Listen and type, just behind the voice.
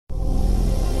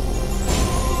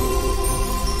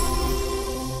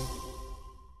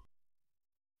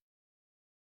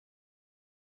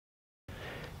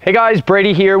Hey guys,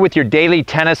 Brady here with your daily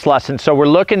tennis lesson. So we're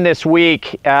looking this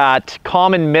week at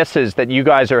common misses that you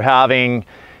guys are having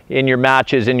in your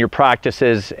matches, in your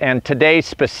practices. And today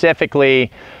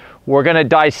specifically, we're gonna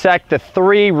dissect the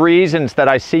 3 reasons that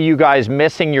I see you guys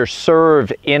missing your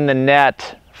serve in the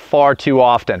net far too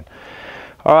often.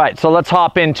 All right, so let's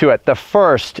hop into it. The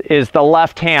first is the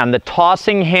left hand, the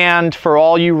tossing hand for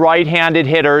all you right-handed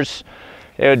hitters.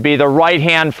 It would be the right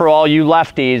hand for all you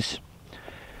lefties.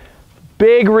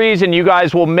 Big reason you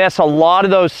guys will miss a lot of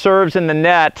those serves in the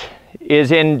net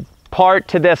is in part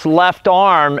to this left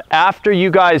arm. After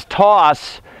you guys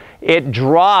toss, it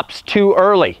drops too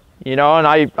early. You know, and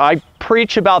I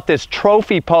preach about this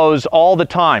trophy pose all the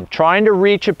time, trying to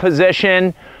reach a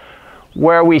position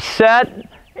where we set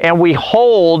and we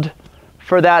hold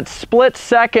for that split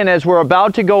second as we're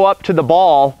about to go up to the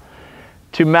ball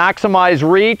to maximize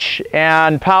reach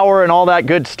and power and all that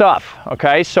good stuff,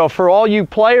 okay? So for all you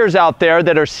players out there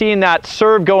that are seeing that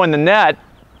serve go in the net,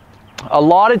 a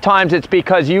lot of times it's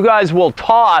because you guys will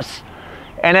toss,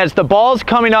 and as the ball's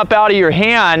coming up out of your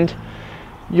hand,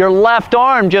 your left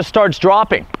arm just starts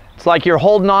dropping. It's like you're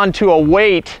holding on to a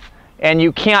weight and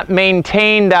you can't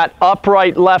maintain that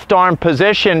upright left arm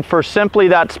position for simply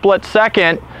that split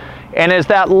second. And as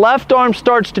that left arm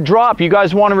starts to drop, you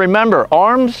guys want to remember,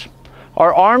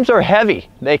 our arms are heavy.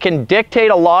 They can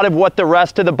dictate a lot of what the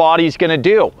rest of the body is going to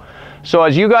do. So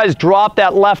as you guys drop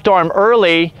that left arm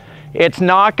early, it's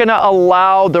not going to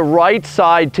allow the right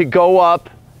side to go up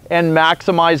and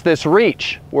maximize this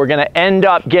reach. We're going to end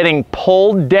up getting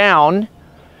pulled down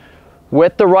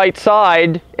with the right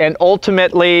side and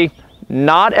ultimately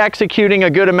not executing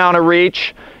a good amount of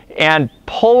reach and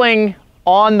pulling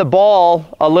on the ball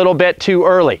a little bit too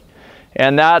early.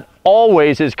 And that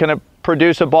always is going to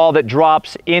produce a ball that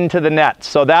drops into the net.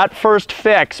 So that first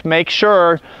fix, make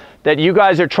sure that you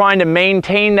guys are trying to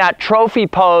maintain that trophy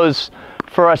pose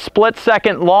for a split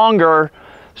second longer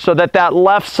so that that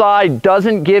left side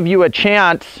doesn't give you a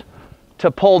chance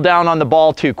to pull down on the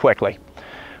ball too quickly.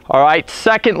 All right,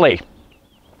 secondly,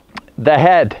 the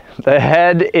head. The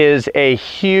head is a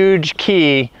huge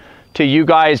key to you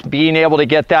guys being able to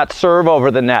get that serve over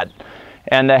the net.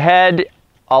 And the head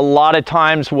a lot of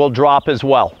times will drop as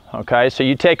well, okay? So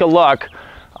you take a look,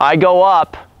 I go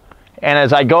up, and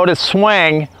as I go to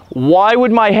swing, why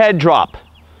would my head drop?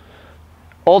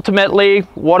 Ultimately,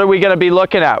 what are we gonna be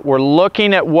looking at? We're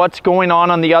looking at what's going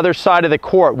on the other side of the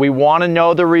court. We wanna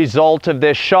know the result of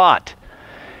this shot.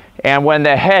 And when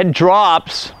the head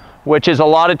drops, which is a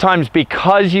lot of times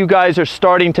because you guys are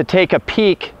starting to take a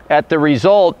peek at the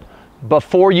result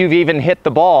before you've even hit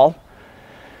the ball,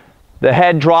 the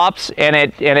head drops and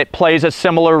it plays a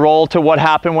similar role to what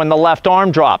happened when the left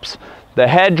arm drops. The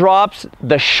head drops,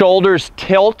 the shoulders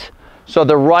tilt. So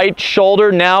the right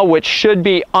shoulder now, which should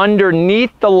be underneath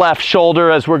the left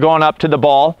shoulder as we're going up to the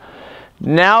ball.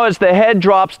 Now as the head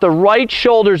drops, the right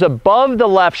shoulder's above the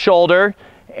left shoulder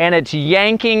and it's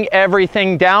yanking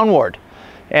everything downward.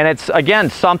 And it's,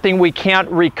 again, something we can't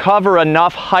recover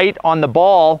enough height on the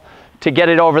ball to get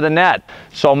it over the net.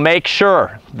 So make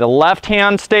sure the left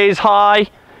hand stays high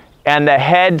and the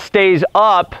head stays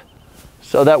up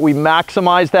so that we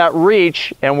maximize that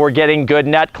reach and we're getting good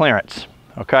net clearance.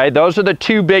 Okay, those are the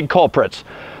 2 big culprits.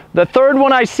 The third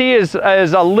one I see is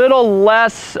a little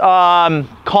less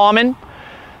common,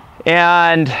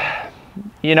 and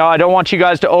you know, I don't want you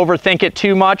guys to overthink it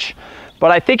too much, but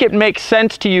I think it makes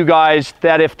sense to you guys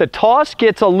that if the toss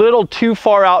gets a little too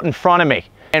far out in front of me,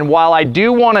 and while I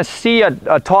do want to see a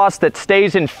toss that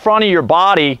stays in front of your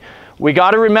body, we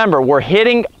got to remember we're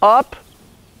hitting up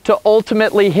to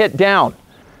ultimately hit down.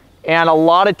 And a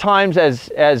lot of times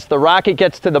as the racket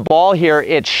gets to the ball here,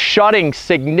 it's shutting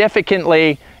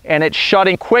significantly and it's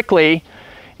shutting quickly,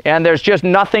 and there's just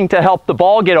nothing to help the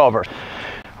ball get over.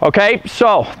 Okay,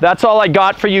 so that's all I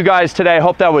got for you guys today. I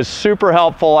hope that was super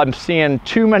helpful. I'm seeing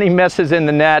too many misses in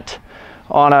the net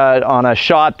on a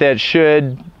shot that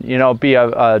should, you know, be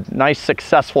a nice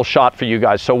successful shot for you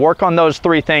guys. So work on those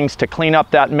 3 things to clean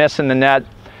up that miss in the net.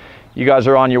 You guys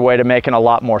are on your way to making a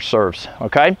lot more serves,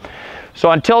 okay?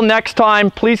 So until next time,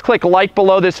 please click like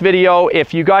below this video.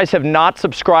 If you guys have not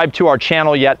subscribed to our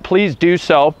channel yet, please do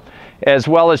so, as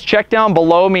well as check down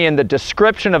below me in the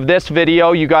description of this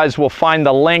video. You guys will find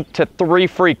the link to 3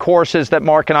 free courses that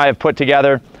Mark and I have put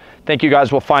together. I think you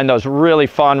guys will find those really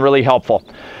fun, really helpful.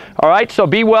 All right, so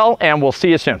be well, and we'll see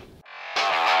you soon.